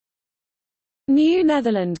New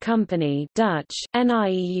Netherland Company Dutch,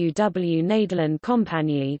 NIEUW Nederland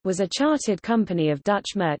Compagnie was a chartered company of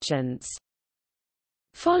Dutch merchants.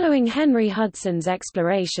 Following Henry Hudson's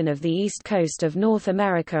exploration of the east coast of North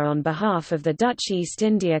America on behalf of the Dutch East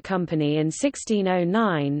India Company in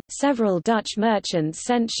 1609, several Dutch merchants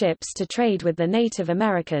sent ships to trade with the Native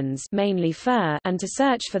Americans, mainly fur, and to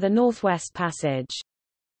search for the Northwest Passage.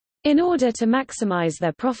 In order to maximize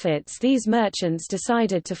their profits, these merchants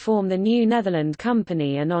decided to form the New Netherland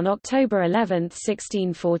Company, and on October 11,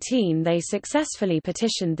 1614 they successfully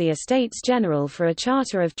petitioned the Estates General for a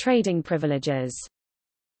charter of trading privileges.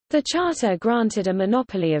 The charter granted a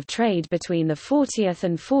monopoly of trade between the 40th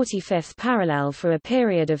and 45th parallel for a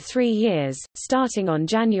period of 3 years, starting on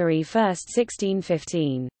January 1,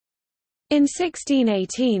 1615. In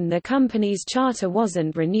 1618 the company's charter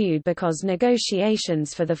wasn't renewed because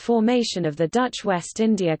negotiations for the formation of the Dutch West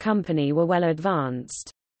India Company were well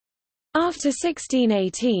advanced. After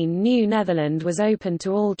 1618 New Netherland was open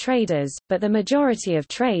to all traders, but the majority of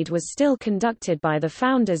trade was still conducted by the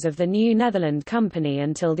founders of the New Netherland Company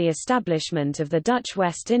until the establishment of the Dutch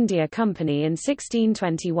West India Company in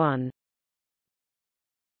 1621.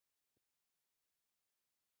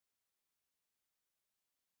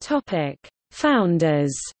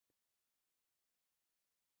 Founders: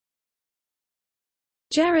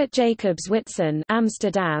 Gerrit Jacobs Whitson,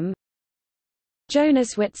 Amsterdam;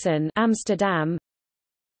 Jonas Whitson, Amsterdam;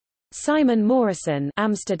 Simon Morrison,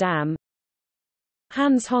 Amsterdam;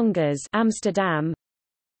 Hans Hongers, Amsterdam;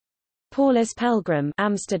 Paulus Pelgrim,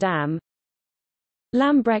 Amsterdam;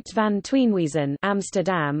 Lambrecht van Tweenhuizen,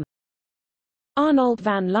 Amsterdam; Arnold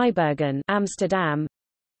van Leibergen, Amsterdam;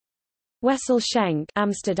 Wessel Schenk,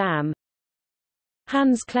 Amsterdam;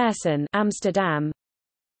 Hans Claesson, Amsterdam;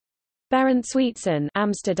 Berend Sweetsen,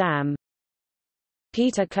 Amsterdam;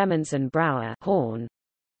 Peter Clemenson Brouwer, Hoorn;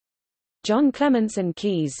 John Clemenson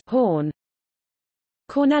Keys, Hoorn;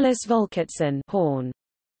 Cornelis Volkertson, Hoorn.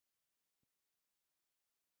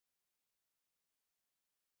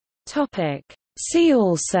 Topic: See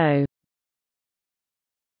also: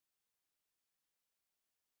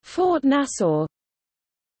 Fort Nassau.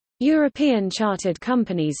 European chartered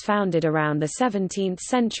companies founded around the 17th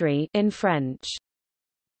century, in French.